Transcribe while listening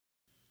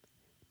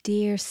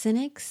Dear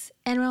cynics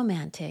and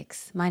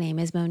romantics, my name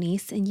is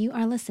Monice and you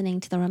are listening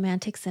to the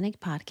Romantic Cynic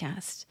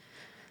podcast.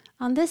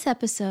 On this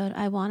episode,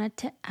 I wanted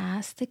to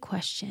ask the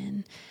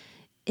question,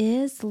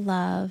 is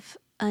love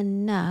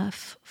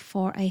enough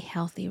for a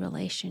healthy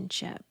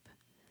relationship?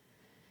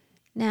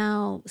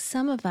 Now,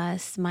 some of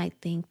us might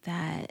think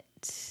that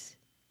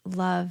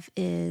love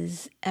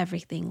is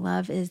everything.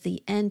 Love is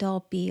the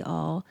end-all,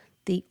 be-all,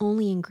 the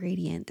only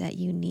ingredient that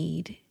you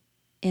need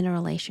in a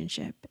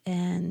relationship.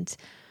 And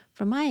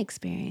from my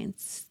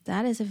experience,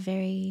 that is a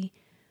very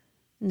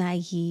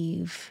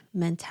naive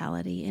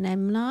mentality. And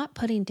I'm not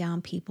putting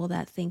down people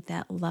that think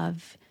that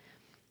love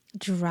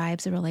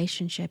drives a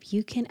relationship.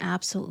 You can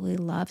absolutely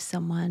love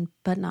someone,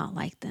 but not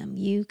like them.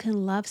 You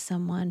can love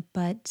someone,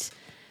 but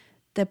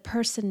the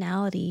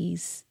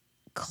personalities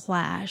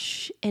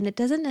clash. And it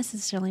doesn't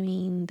necessarily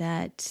mean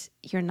that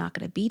you're not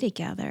going to be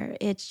together.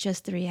 It's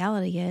just the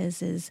reality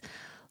is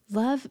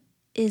love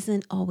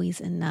isn't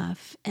always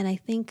enough. And I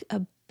think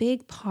a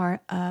big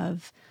part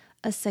of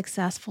a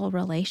successful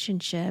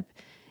relationship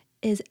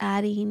is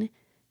adding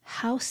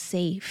how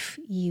safe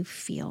you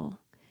feel.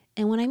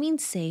 And when I mean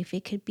safe,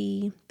 it could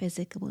be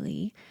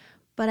physically,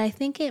 but I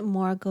think it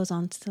more goes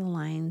on to the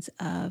lines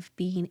of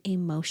being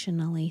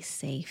emotionally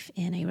safe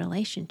in a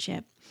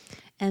relationship.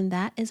 And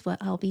that is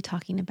what I'll be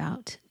talking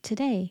about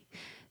today.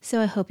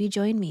 So I hope you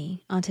join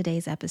me on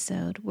today's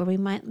episode where we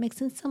might mix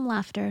in some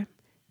laughter,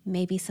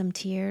 maybe some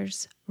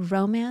tears,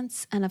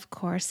 romance, and of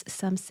course,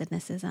 some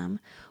cynicism.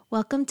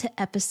 Welcome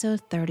to episode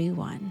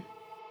 31.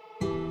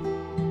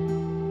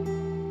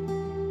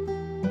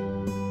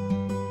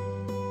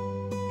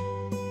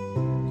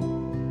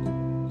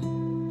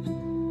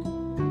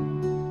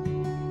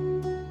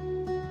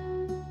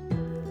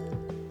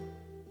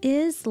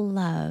 Is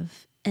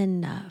love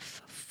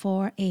enough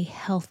for a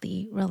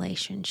healthy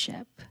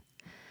relationship?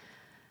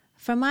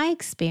 From my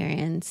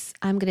experience,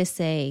 I'm going to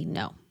say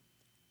no.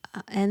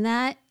 And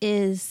that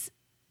is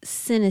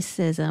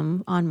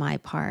cynicism on my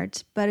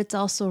part, but it's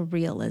also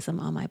realism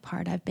on my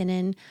part. I've been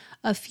in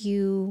a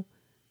few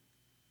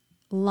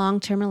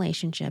long-term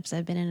relationships.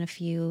 I've been in a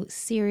few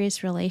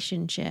serious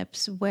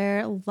relationships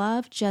where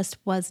love just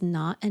was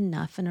not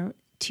enough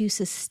to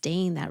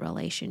sustain that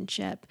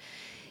relationship.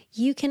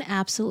 You can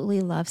absolutely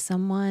love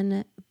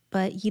someone,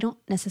 but you don't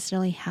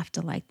necessarily have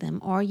to like them,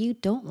 or you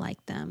don't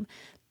like them.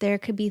 There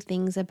could be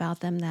things about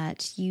them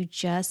that you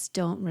just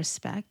don't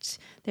respect.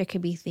 There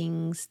could be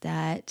things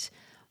that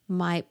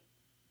might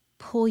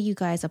pull you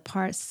guys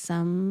apart.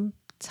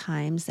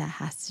 Sometimes that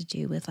has to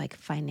do with like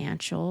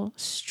financial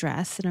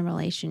stress in a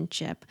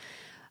relationship,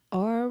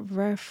 or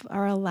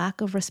a lack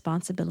of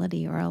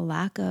responsibility or a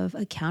lack of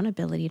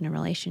accountability in a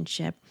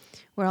relationship,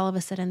 where all of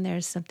a sudden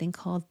there's something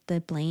called the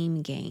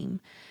blame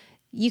game.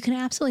 You can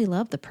absolutely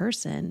love the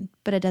person,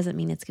 but it doesn't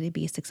mean it's going to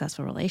be a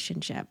successful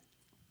relationship.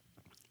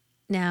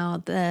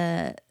 Now,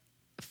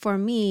 for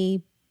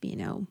me,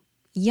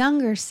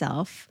 younger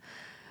self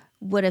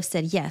would have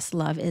said, yes,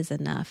 love is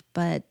enough.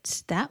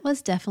 But that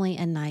was definitely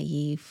a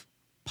naive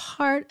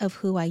part of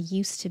who I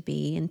used to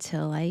be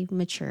until I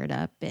matured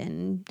up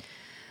and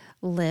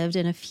lived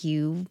in a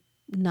few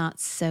not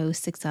so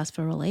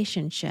successful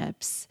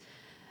relationships.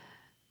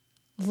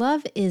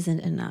 Love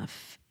isn't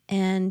enough.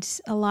 And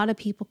a lot of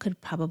people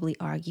could probably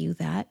argue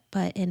that,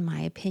 but in my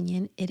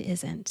opinion, it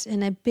isn't.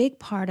 And a big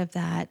part of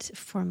that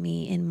for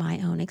me in my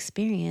own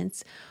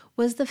experience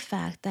was the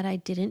fact that I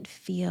didn't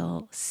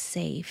feel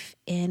safe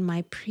in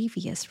my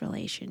previous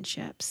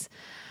relationships.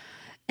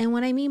 And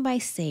what I mean by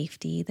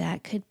safety,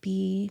 that could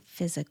be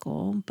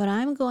physical, but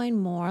I'm going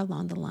more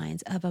along the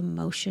lines of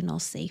emotional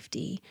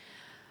safety.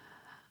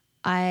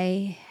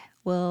 I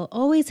will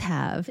always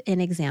have an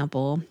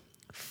example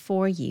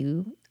for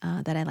you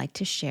that I like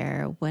to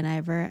share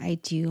whenever I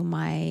do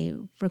my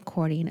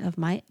recording of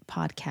my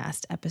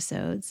podcast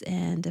episodes.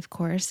 And of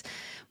course,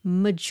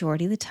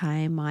 majority of the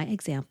time, my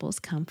examples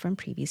come from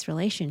previous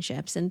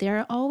relationships. And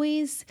they're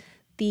always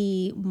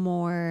the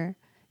more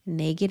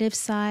negative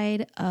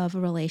side of a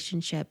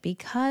relationship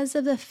because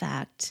of the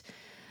fact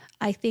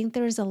I think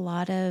there's a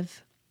lot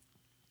of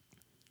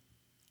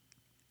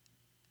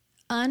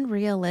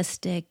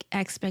unrealistic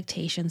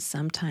expectations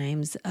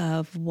sometimes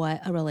of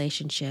what a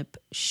relationship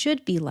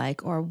should be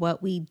like or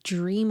what we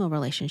dream a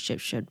relationship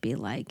should be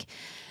like.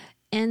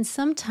 And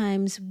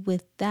sometimes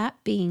with that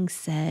being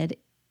said,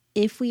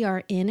 if we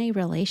are in a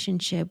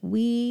relationship,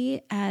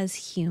 we as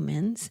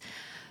humans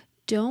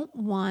don't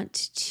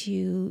want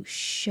to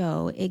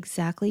show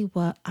exactly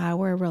what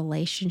our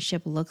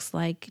relationship looks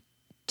like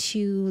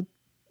to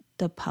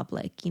the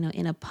public,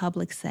 in a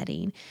public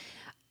setting.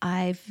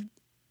 I've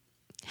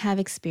have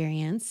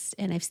experienced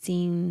and I've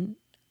seen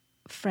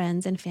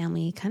friends and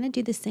family kind of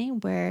do the same,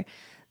 where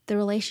the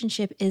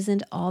relationship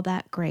isn't all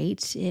that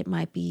great. It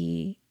might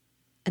be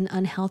an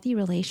unhealthy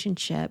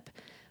relationship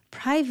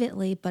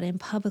privately, but in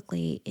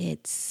publicly,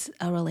 it's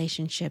a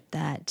relationship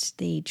that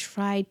they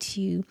try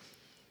to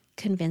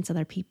convince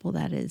other people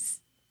that is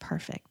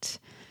perfect.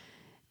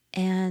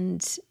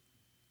 And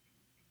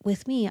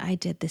with me, I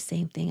did the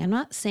same thing. I'm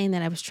not saying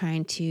that I was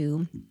trying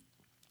to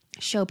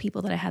show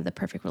people that I had the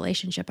perfect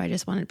relationship. I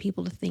just wanted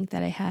people to think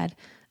that I had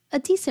a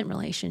decent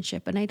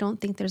relationship. And I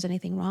don't think there's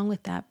anything wrong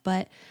with that.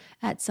 But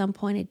at some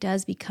point it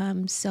does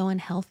become so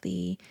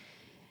unhealthy,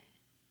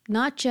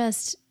 not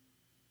just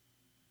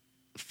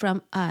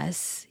from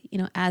us,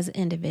 as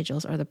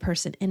individuals or the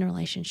person in a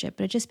relationship,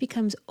 but it just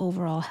becomes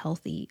overall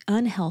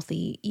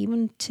unhealthy,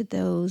 even to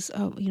those,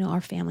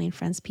 our family and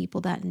friends,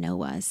 people that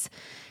know us.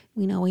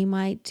 We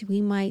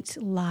might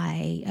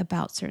lie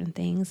about certain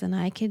things, and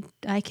I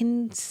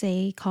can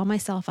call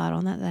myself out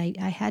on that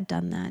I had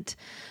done that.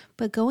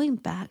 But going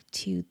back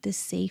to the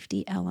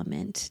safety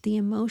element, the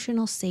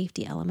emotional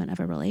safety element of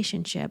a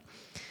relationship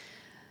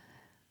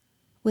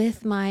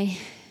with my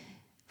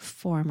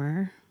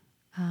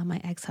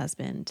my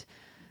ex-husband,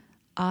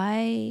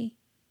 I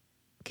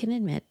can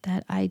admit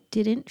that I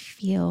didn't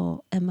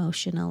feel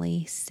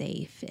emotionally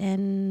safe.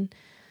 And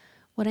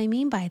what I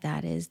mean by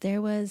that is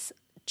there was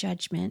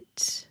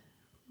judgment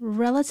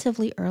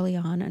relatively early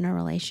on in a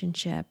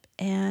relationship,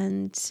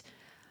 and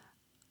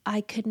I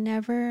could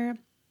never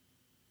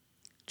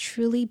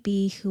truly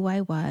be who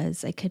I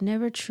was. I could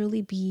never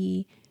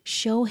truly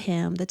show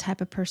him the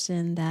type of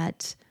person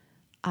that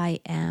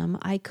I am.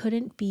 I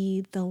couldn't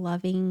be the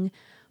loving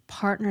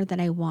partner that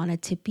I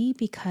wanted to be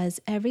because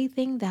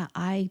everything that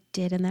I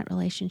did in that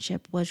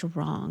relationship was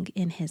wrong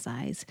in his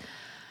eyes.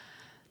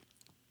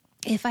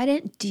 If I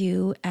didn't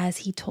do as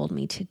he told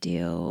me to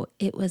do,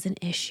 it was an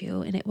issue,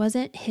 and it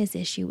wasn't his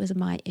issue, it was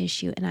my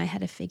issue, and I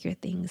had to figure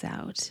things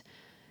out.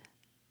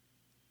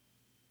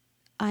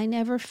 I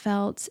never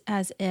felt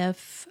as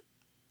if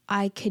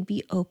I could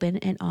be open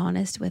and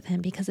honest with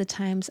him, because at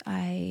times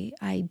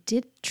I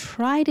did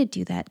try to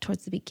do that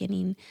towards the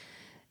beginning.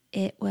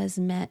 It was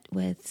met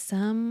with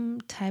some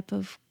type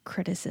of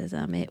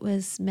criticism. It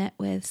was met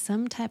with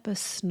some type of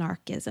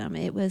snarkism.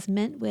 It was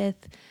met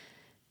with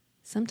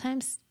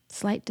sometimes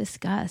slight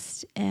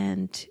disgust.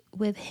 And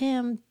with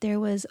him, there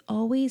was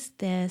always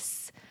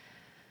this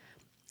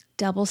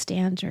double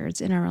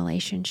standards in our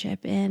relationship.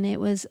 And it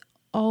was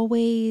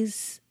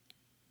always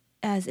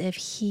as if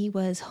he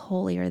was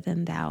holier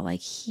than thou. I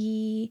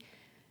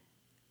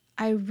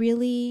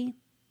really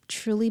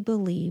truly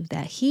believe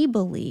that he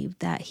believed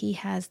that he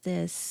has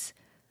this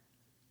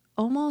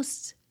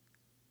almost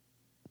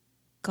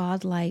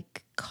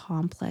godlike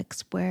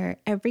complex where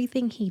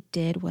everything he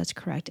did was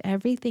correct,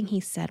 everything he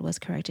said was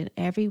correct, and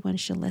everyone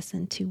should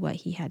listen to what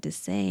he had to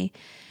say.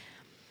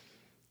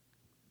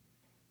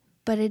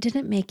 But it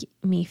didn't make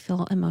me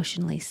feel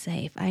emotionally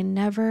safe. I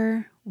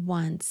never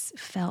once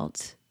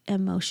felt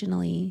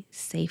emotionally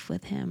safe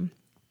with him.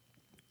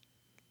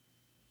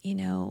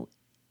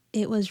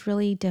 It was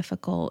really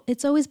difficult.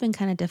 It's always been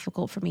kind of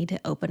difficult for me to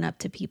open up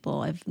to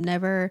people.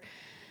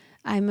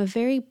 I'm a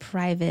very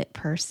private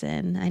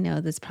person. I know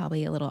that's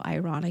probably a little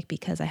ironic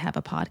because I have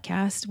a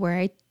podcast where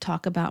I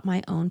talk about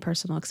my own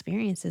personal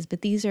experiences,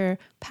 but these are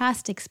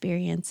past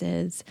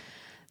experiences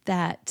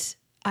that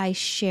I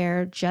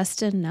share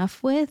just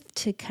enough with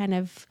to kind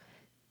of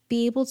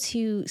be able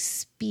to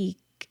speak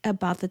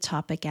about the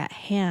topic at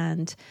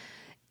hand.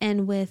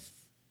 And with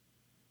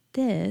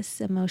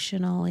this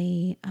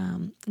emotionally,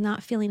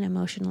 not feeling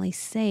emotionally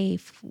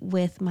safe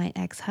with my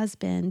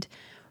ex-husband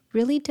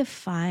really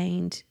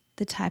defined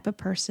the type of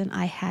person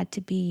I had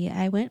to be.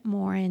 I went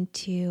more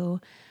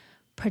into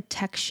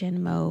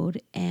protection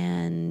mode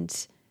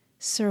and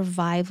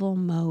survival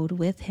mode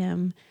with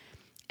him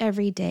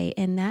every day.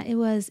 And that it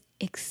was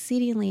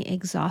exceedingly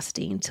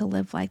exhausting to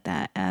live like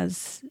that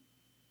as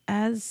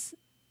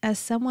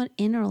someone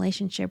in a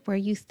relationship where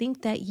you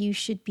think that you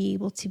should be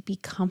able to be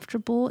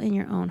comfortable in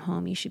your own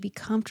home. You should be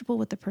comfortable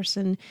with the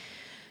person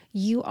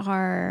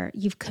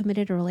you've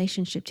committed a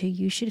relationship to.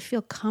 You should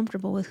feel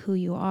comfortable with who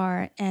you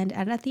are. And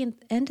at the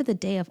end of the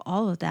day of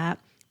all of that,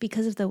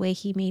 because of the way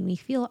he made me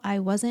feel, I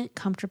wasn't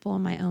comfortable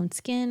in my own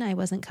skin. I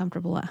wasn't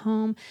comfortable at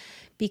home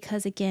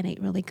because, again,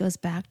 it really goes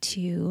back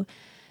to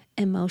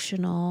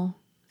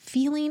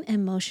feeling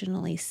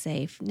emotionally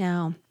safe.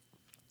 Now,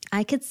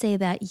 I could say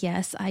that,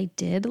 yes, I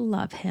did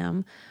love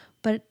him,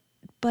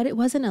 but it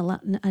wasn't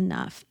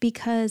enough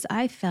because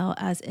I felt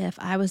as if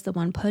I was the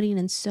one putting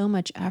in so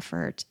much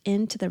effort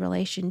into the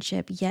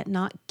relationship, yet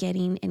not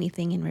getting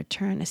anything in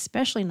return,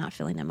 especially not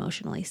feeling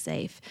emotionally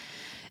safe.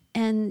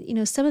 And,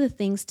 some of the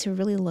things to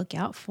really look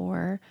out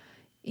for,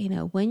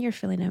 when you're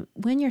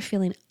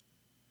feeling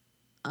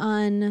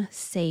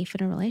unsafe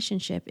in a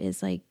relationship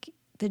is like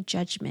the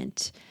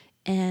judgment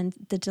and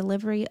the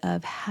delivery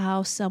of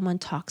how someone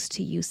talks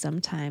to you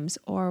sometimes,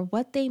 or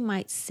what they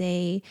might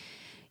say,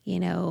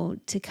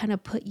 to kind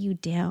of put you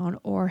down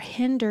or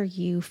hinder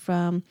you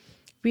from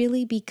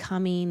really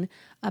becoming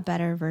a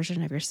better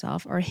version of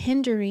yourself, or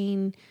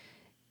hindering,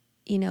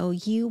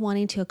 you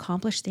wanting to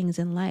accomplish things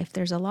in life.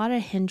 There's a lot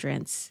of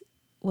hindrance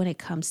when it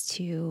comes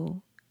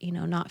to,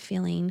 not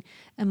feeling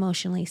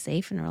emotionally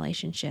safe in a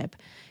relationship.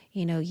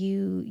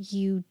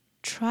 You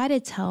try to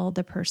tell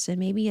the person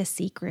maybe a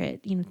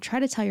secret, try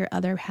to tell your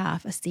other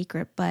half a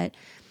secret, but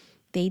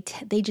they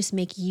just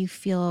make you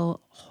feel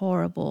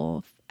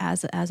horrible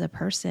as a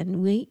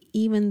person.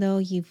 Even though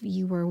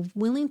you were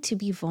willing to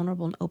be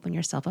vulnerable and open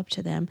yourself up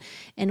to them.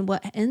 And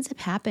what ends up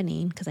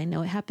happening, because I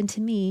know it happened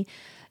to me,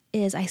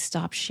 is I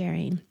stopped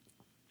sharing.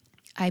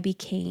 I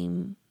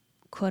became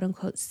quote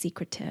unquote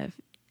secretive.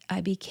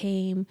 I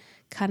became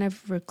kind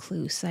of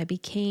recluse. I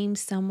became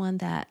someone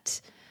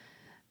that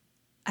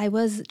I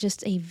was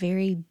just a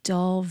very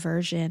dull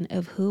version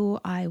of who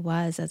I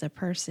was as a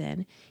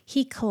person.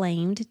 He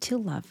claimed to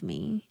love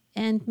me,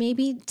 and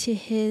maybe to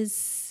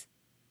his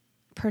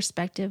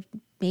perspective,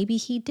 maybe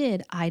he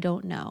did. I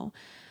don't know.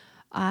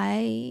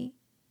 I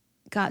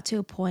got to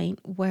a point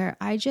where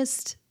I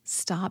just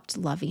stopped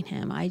loving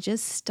him. I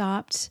just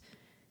stopped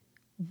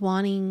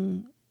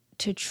wanting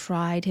to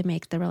try to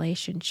make the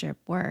relationship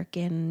work.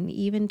 And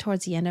even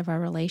towards the end of our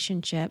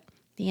relationship,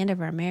 the end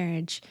of our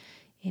marriage,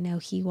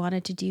 he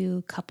wanted to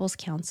do couples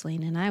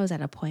counseling, and I was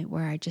at a point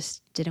where I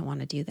just didn't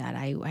want to do that.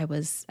 I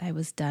was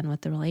done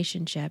with the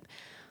relationship.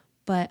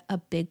 But a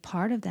big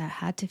part of that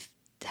had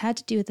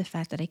to do with the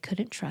fact that I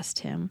couldn't trust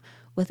him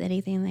with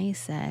anything that he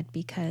said,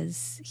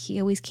 because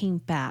he always came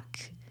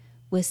back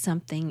with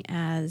something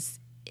as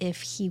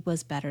if he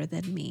was better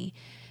than me.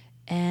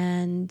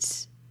 And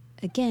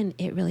again,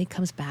 it really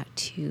comes back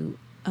to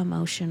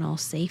emotional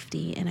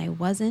safety. And I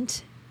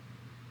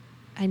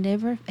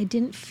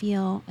didn't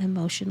feel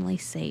emotionally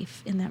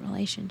safe in that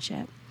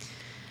relationship.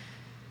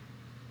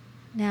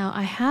 Now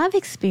I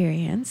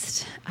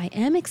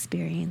am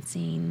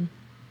experiencing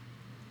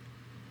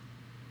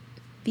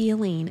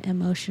feeling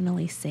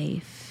emotionally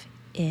safe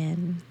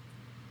in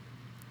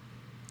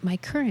my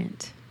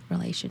current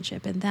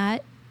relationship. And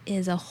that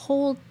is a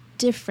whole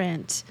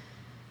different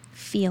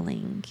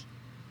feeling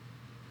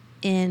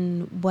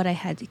in what I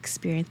had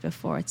experienced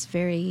before.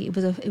 It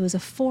was a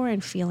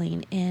foreign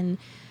feeling,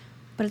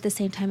 but at the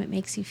same time, it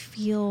makes you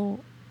feel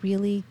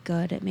really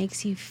good. It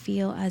makes you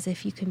feel as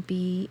if you can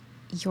be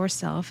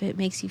yourself. It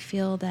makes you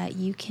feel that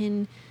you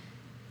can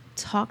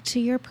talk to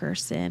your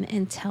person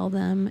and tell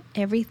them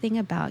everything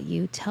about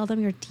you. Tell them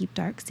your deep,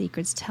 dark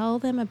secrets. Tell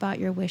them about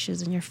your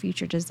wishes and your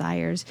future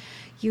desires.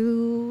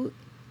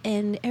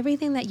 And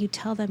everything that you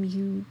tell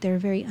them, they're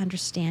very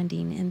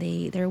understanding, and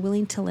they're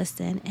willing to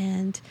listen,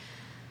 and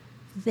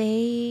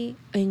they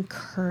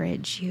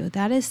encourage you.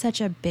 That is such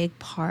a big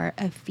part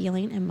of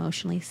feeling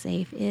emotionally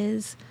safe,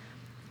 is,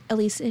 at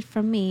least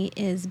for me,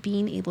 is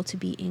being able to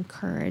be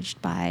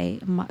encouraged by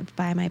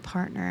my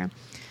partner.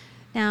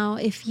 Now,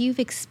 if you've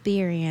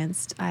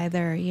experienced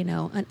either,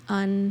 an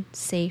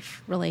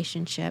unsafe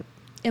relationship,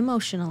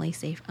 emotionally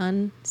safe,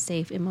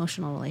 unsafe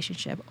emotional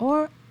relationship,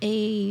 or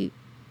a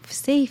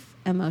safe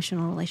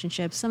emotional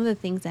relationship, some of the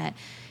things that,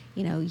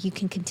 you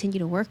can continue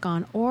to work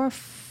on or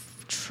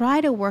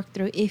try to work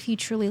through if you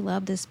truly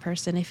love this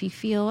person, if you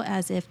feel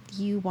as if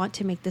you want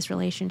to make this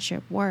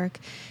relationship work.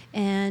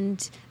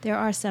 And there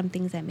are some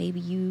things that maybe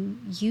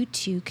you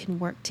two can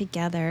work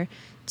together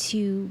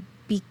to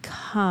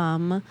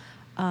become,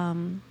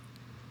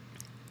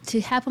 to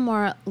have a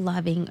more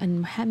loving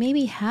and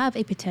maybe have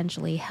a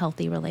potentially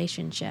healthy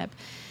relationship.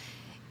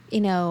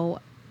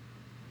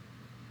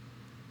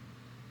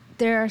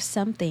 There are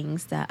some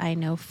things that I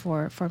know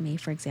for me,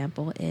 for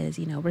example, is,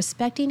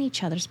 respecting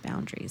each other's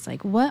boundaries.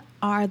 Like, what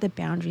are the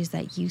boundaries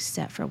that you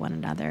set for one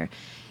another?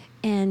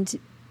 And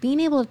being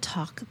able to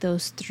talk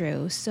those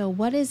through. So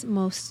what is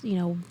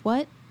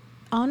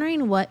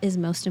honoring what is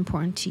most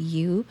important to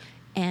you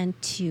and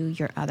to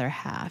your other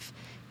half.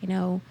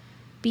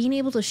 Being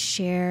able to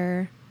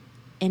share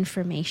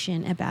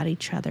information about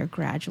each other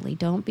gradually.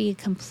 Don't be a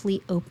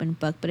complete open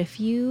book, but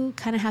if you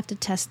kind of have to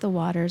test the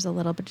waters a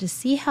little bit to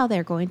see how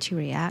they're going to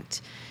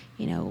react,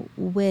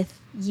 with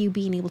you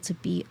being able to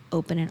be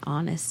open and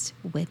honest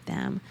with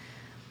them.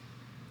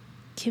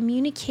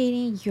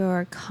 Communicating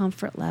your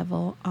comfort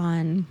level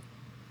on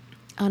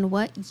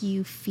what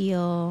you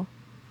feel,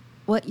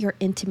 what your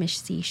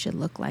intimacy should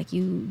look like.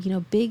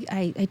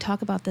 I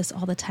talk about this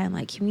all the time,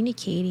 like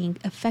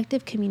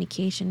effective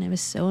communication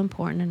is so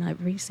important in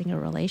every single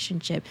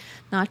relationship,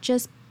 not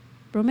just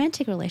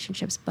romantic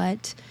relationships,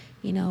 but,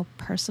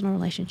 personal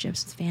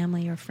relationships,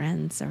 family or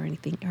friends or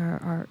anything,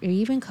 or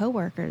even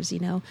coworkers.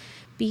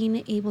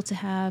 Being able to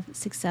have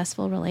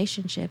successful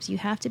relationships, you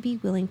have to be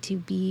willing to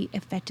be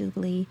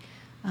effectively,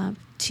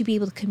 to be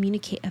able to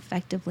communicate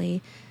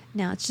effectively.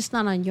 Now, it's just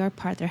not on your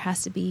part. There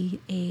has to be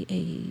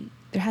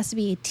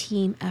a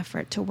team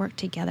effort to work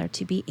together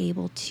to be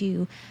able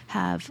to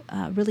have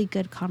really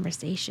good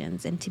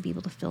conversations and to be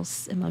able to feel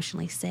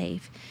emotionally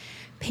safe.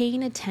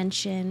 Paying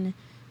attention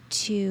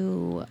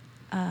to,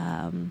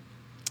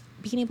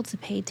 being able to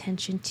pay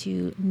attention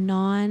to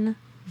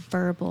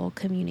non-verbal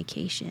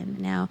communication.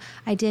 Now,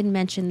 I did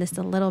mention this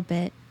a little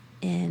bit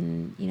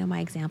in, my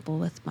example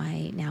with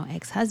my now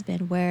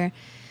ex-husband, where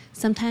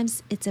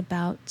sometimes it's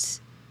about,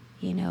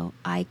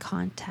 eye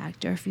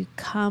contact, or if you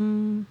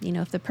come,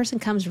 if the person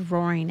comes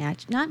roaring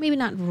at you, maybe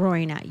not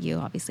roaring at you,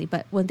 obviously,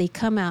 but when they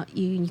come out,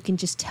 you can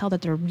just tell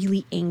that they're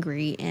really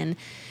angry, and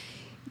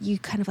you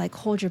kind of like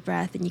hold your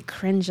breath and you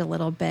cringe a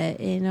little bit.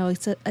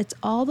 It's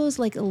all those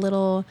like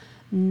little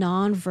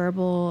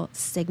nonverbal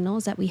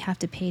signals that we have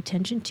to pay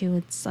attention to.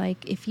 It's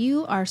like if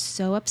you are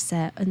so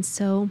upset and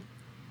so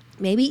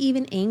maybe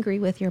even angry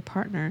with your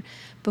partner,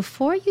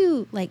 before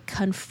you like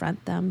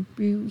confront them,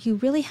 you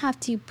really have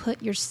to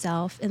put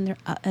yourself in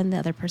the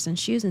other person's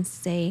shoes and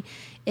say,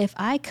 if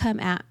I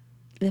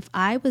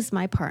was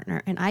my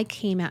partner and I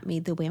came at me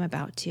the way I'm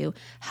about to,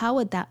 how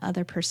would that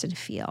other person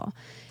feel?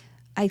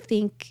 I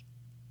think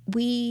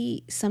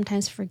we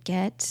sometimes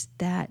forget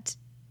that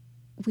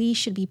we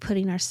should be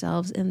putting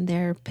ourselves in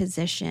their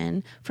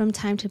position from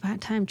time to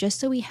time, just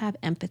so we have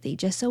empathy,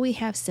 just so we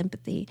have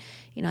sympathy.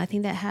 I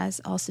think that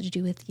has also to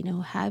do with,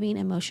 having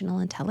emotional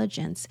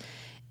intelligence.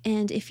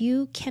 And if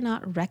you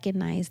cannot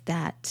recognize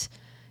that,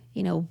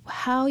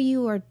 how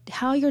your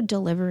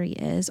delivery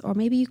is, or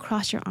maybe you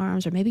cross your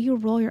arms, or maybe you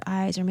roll your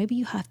eyes, or maybe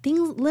you have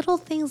little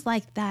things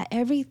like that,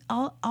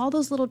 all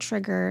those little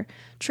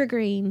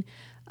triggering,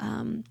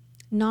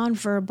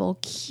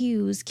 nonverbal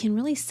cues can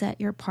really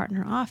set your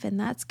partner off, and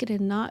that's going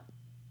to not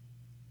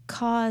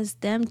cause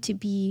them to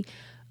be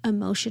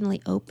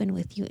emotionally open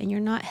with you, and you're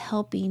not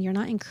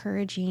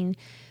encouraging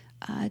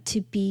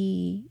to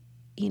be,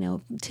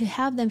 to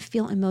have them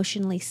feel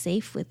emotionally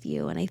safe with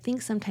you. And I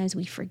think sometimes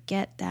we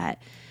forget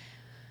that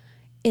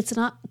it's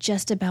not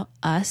just about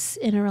us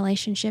in a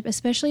relationship,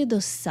 especially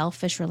those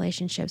selfish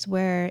relationships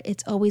where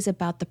it's always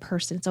about the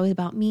person. It's always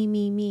about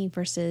me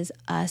versus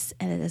us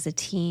and as a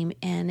team.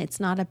 And it's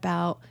not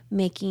about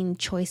making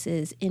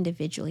choices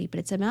individually, but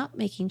it's about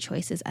making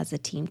choices as a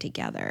team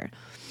together.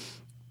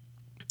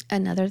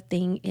 Another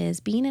thing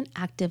is being an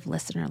active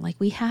listener. Like,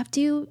 we have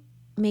to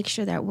make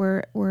sure that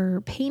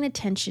we're paying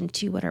attention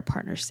to what our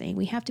partner's saying.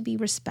 We have to be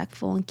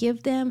respectful and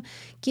give them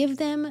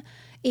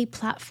a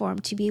platform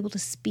to be able to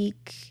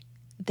speak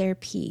their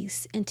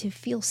piece and to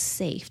feel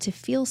safe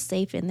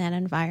in that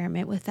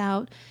environment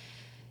without,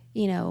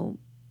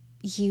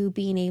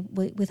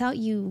 without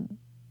you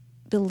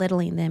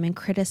belittling them and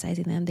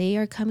criticizing them. They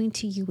are coming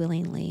to you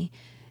willingly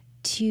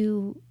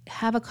to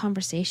have a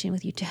conversation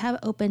with you, to have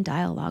open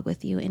dialogue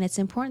with you. And it's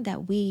important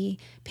that we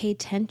pay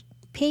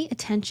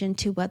attention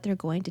to what they're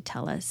going to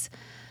tell us.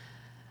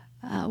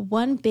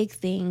 One big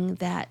thing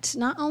that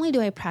not only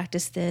do I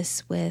practice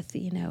this with,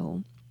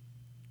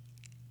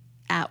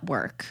 at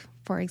work,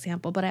 for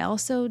example, but I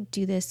also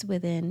do this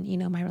within,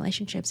 my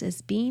relationships,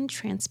 is being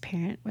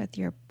transparent with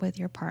your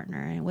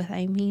partner. And what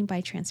I mean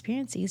by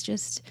transparency is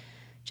just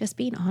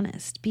being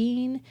honest,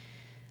 being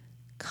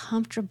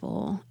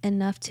comfortable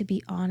enough to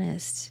be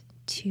honest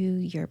to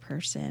your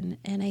person.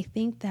 And I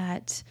think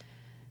that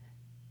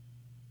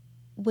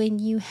when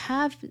you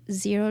have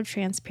zero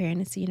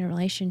transparency in a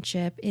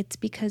relationship, it's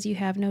because you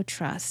have no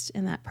trust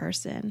in that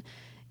person.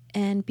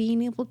 And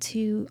being able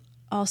to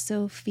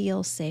also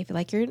feel safe.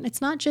 Like,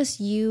 it's not just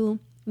you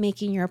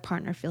making your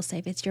partner feel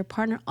safe. It's your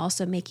partner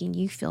also making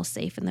you feel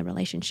safe in the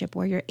relationship,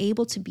 where you're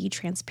able to be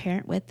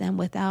transparent with them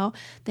without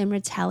them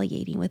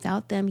retaliating,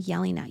 without them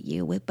yelling at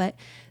you, but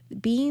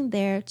being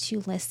there to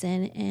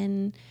listen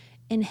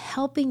and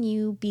helping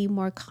you be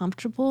more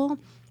comfortable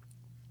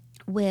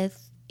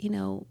with,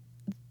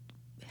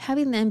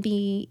 having them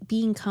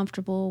being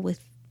comfortable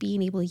with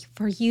being able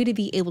for you to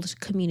be able to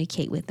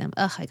communicate with them.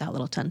 I got a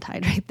little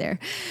tongue-tied right there.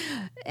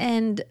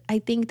 And I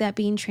think that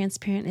being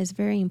transparent is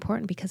very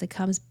important because it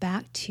comes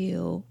back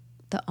to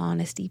the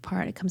honesty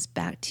part. It comes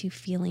back to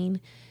feeling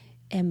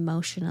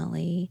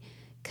emotionally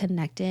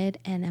connected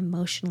and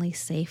emotionally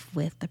safe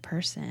with the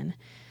person.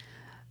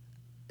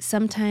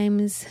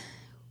 Sometimes,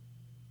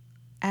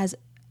 as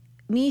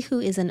me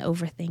who is an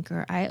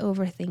overthinker, I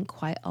overthink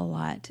quite a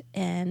lot.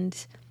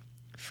 And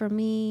for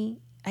me,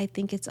 I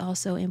think it's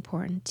also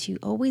important to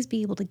always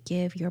be able to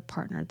give your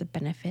partner the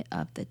benefit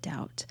of the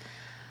doubt.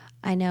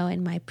 I know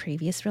in my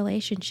previous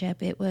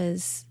relationship, it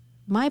was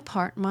my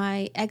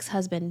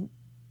ex-husband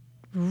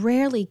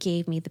rarely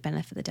gave me the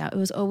benefit of the doubt. It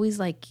was always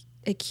like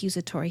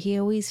accusatory. He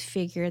always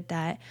figured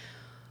that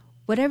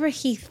whatever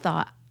he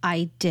thought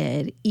I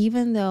did,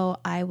 even though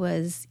I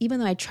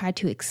tried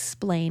to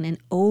explain and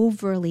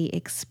overly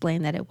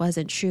explain that it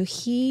wasn't true,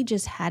 he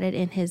just had it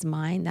in his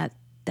mind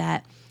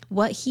that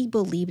what he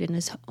believed in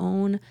his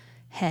own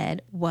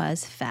head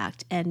was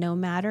fact. And no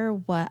matter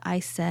what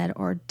I said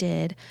or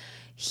did,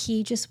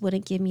 he just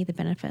wouldn't give me the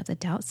benefit of the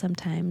doubt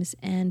sometimes.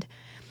 And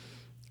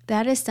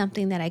that is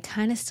something that I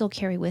kind of still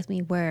carry with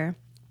me, where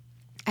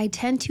I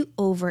tend to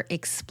over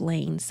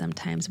explain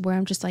sometimes, where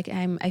I'm just like,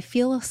 I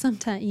feel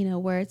sometimes,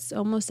 where it's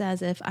almost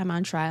as if I'm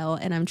on trial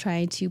and I'm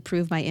trying to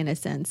prove my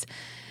innocence.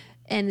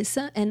 And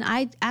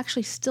I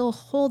actually still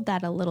hold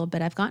that a little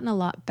bit. I've gotten a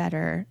lot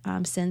better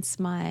since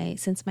my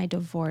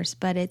divorce,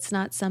 but it's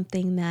not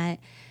something that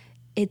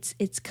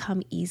it's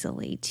come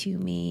easily to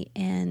me.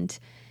 And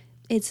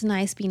it's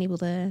nice being able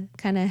to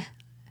kind of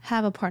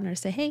have a partner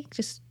say, hey,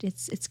 just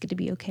it's going to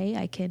be okay.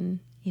 I can,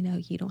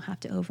 you don't have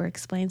to over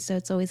explain. So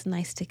it's always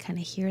nice to kind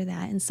of hear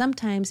that. And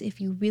sometimes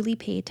if you really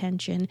pay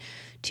attention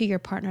to your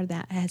partner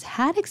that has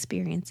had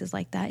experiences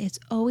like that, it's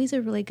always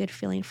a really good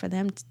feeling for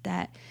them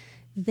that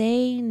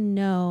they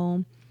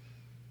know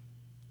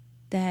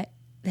that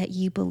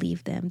you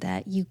believe them,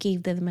 that you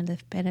gave them the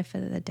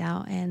benefit of the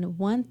doubt. And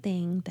one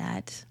thing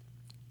that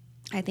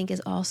I think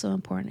is also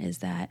important is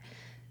that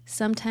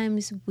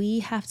sometimes we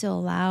have to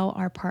allow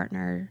our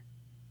partner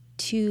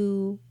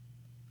to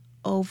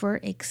over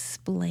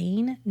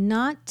explain,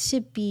 not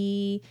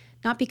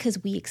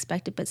because we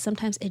expect it, but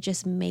sometimes it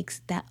just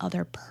makes that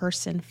other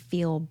person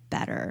feel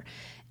better.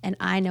 And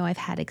I know I've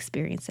had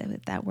experience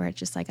with that, where it's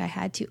just like I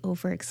had to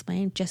over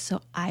explain just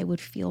so I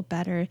would feel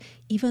better,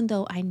 even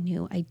though I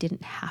knew I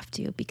didn't have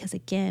to. Because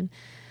again,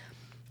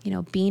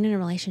 being in a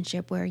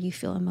relationship where you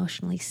feel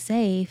emotionally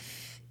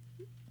safe,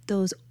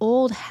 those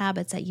old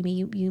habits that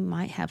you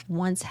might have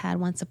once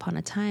upon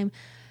a time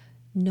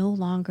no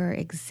longer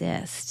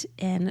exist,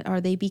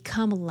 or they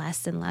become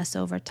less and less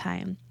over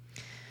time.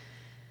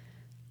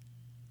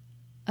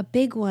 A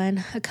big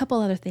one, a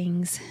couple other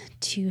things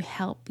to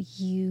help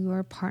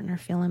your partner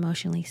feel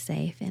emotionally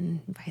safe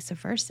and vice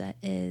versa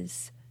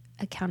is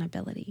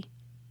accountability.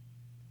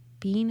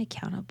 Being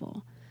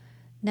accountable.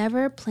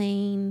 Never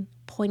pointing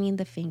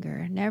the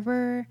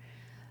finger.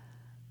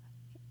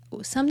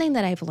 Something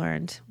that I've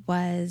learned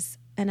was,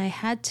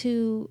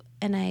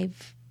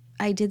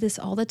 I did this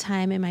all the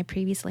time in my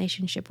previous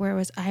relationship,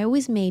 where I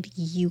always made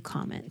you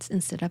comments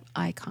instead of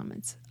I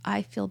comments.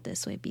 I feel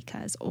this way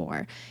because,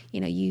 or,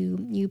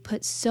 you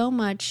put so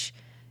much,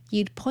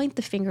 you'd point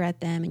the finger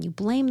at them and you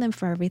blame them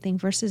for everything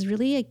versus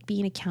really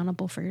being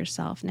accountable for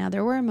yourself. Now,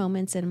 there were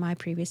moments in my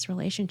previous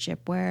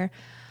relationship where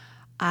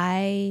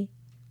I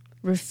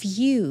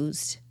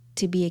refused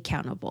to be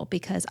accountable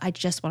because I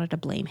just wanted to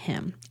blame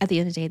him. At the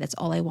end of the day, that's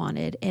all I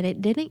wanted. And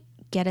it didn't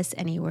get us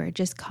anywhere. It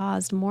just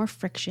caused more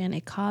friction.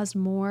 It caused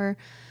more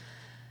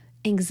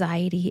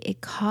anxiety.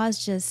 It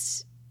caused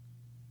just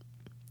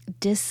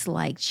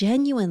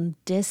genuine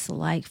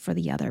dislike for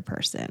the other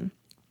person.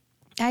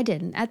 I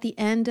didn't. At the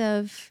end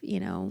of,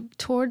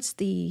 towards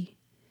the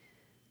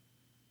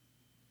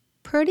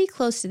pretty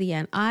close to the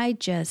end, I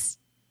just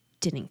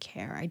didn't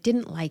care. I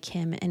didn't like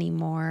him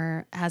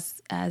anymore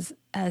as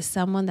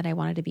someone that I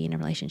wanted to be in a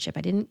relationship.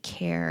 I didn't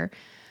care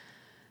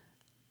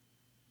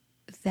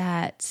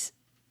that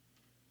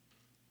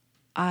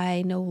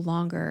I no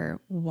longer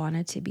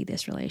wanted to be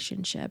this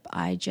relationship.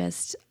 I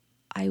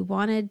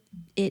wanted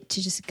it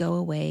to just go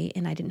away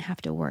and I didn't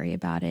have to worry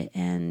about it.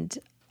 And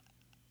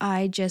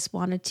I just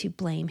wanted to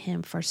blame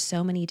him for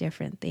so many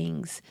different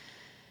things.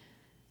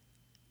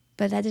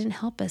 But that didn't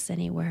help us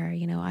anywhere.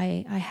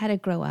 I had to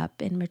grow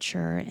up and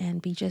mature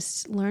and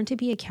learn to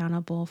be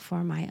accountable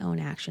for my own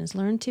actions,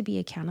 learn to be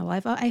accountable.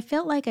 I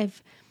felt like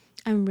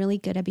I'm really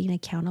good at being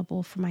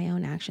accountable for my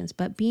own actions,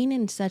 but being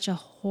in such a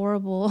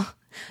horrible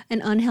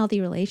and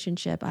unhealthy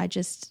relationship, I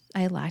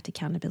lacked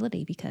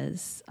accountability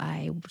because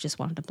I just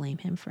wanted to blame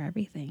him for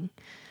everything.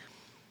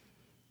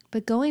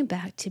 But going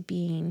back to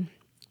being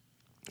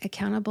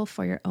accountable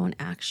for your own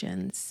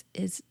actions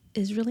is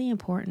really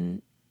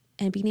important,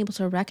 and being able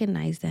to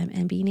recognize them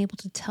and being able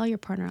to tell your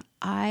partner,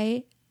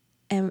 I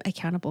am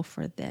accountable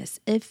for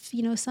this. If,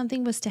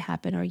 something was to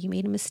happen or you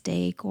made a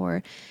mistake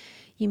or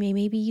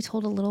maybe you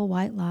told a little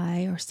white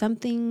lie or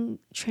something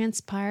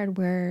transpired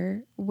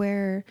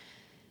where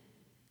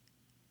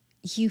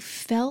you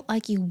felt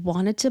like you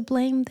wanted to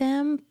blame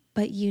them,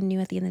 but you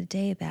knew at the end of the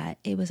day that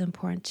it was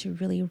important to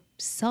really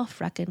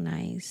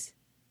self-recognize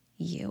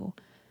you.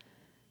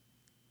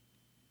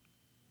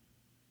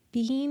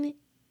 Being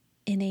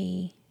in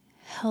a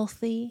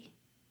healthy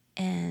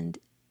and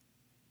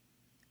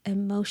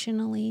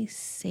emotionally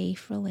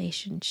safe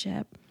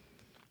relationship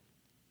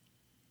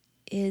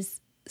is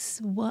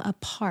a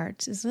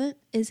part,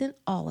 isn't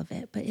all of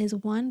it, but is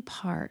one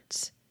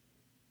part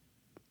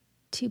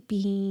to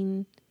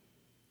being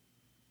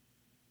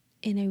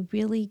in a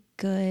really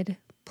good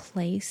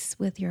place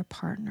with your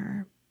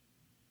partner.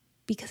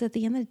 Because at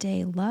the end of the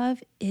day,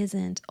 love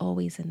isn't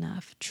always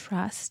enough.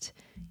 Trust,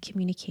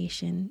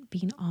 communication,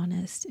 being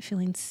honest,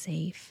 feeling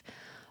safe,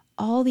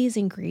 all these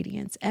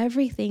ingredients,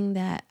 everything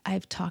that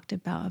I've talked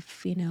about,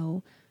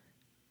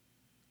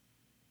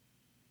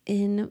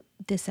 in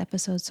this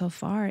episode so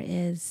far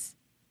is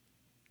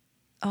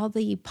all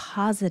the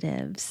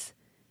positives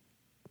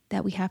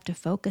that we have to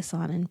focus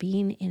on and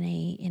being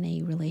in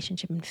a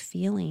relationship and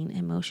feeling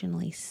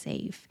emotionally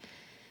safe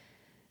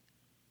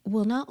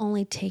will not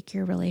only take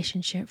your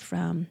relationship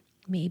from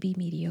maybe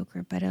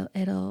mediocre, but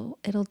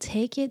it'll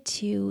take it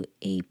to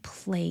a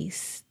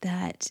place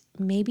that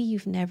maybe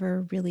you've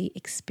never really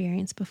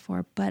experienced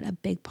before. But a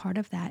big part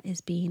of that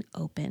is being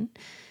open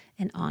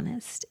and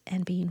honest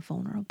and being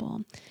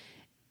vulnerable,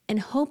 and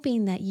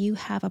hoping that you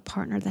have a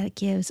partner that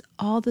gives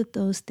all of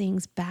those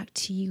things back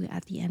to you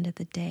at the end of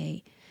the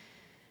day.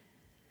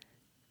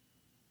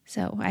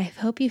 So I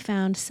hope you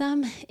found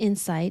some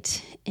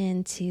insight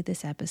into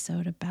this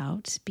episode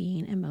about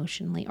being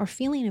emotionally or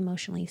feeling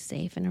emotionally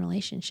safe in a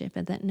relationship,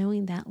 and that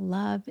knowing that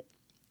love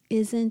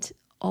isn't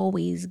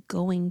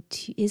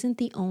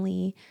the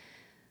only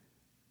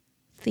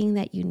thing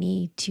that you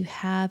need to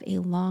have a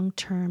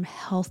long-term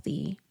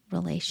healthy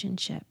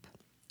relationship.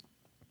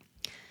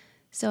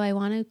 So I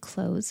want to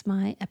close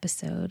my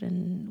episode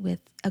with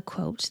a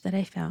quote that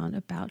I found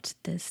about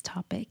this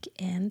topic.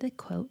 And the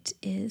quote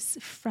is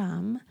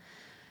from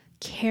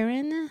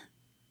Karen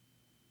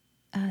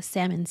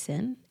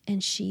Samuelson.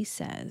 And she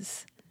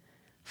says,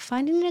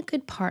 "Finding a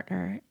good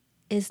partner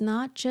is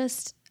not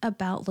just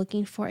about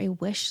looking for a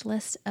wish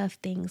list of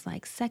things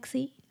like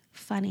sexy,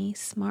 funny,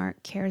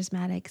 smart,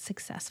 charismatic,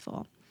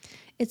 successful.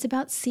 It's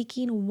about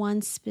seeking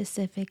one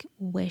specific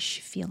wish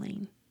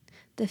feeling,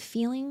 the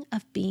feeling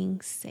of being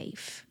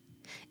safe.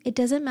 It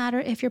doesn't matter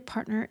if your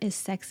partner is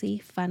sexy,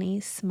 funny,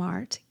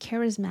 smart,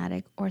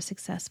 charismatic, or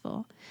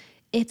successful.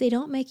 If they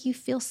don't make you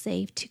feel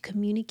safe to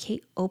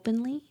communicate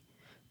openly,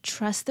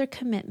 trust their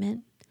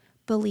commitment,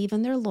 believe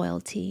in their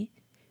loyalty,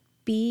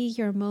 be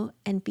your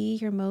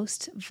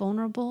most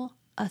vulnerable,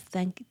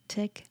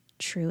 authentic,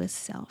 truest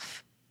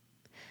self."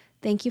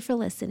 Thank you for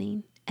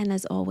listening. And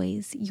as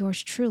always,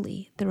 yours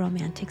truly, the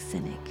Romantic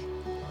Cynic.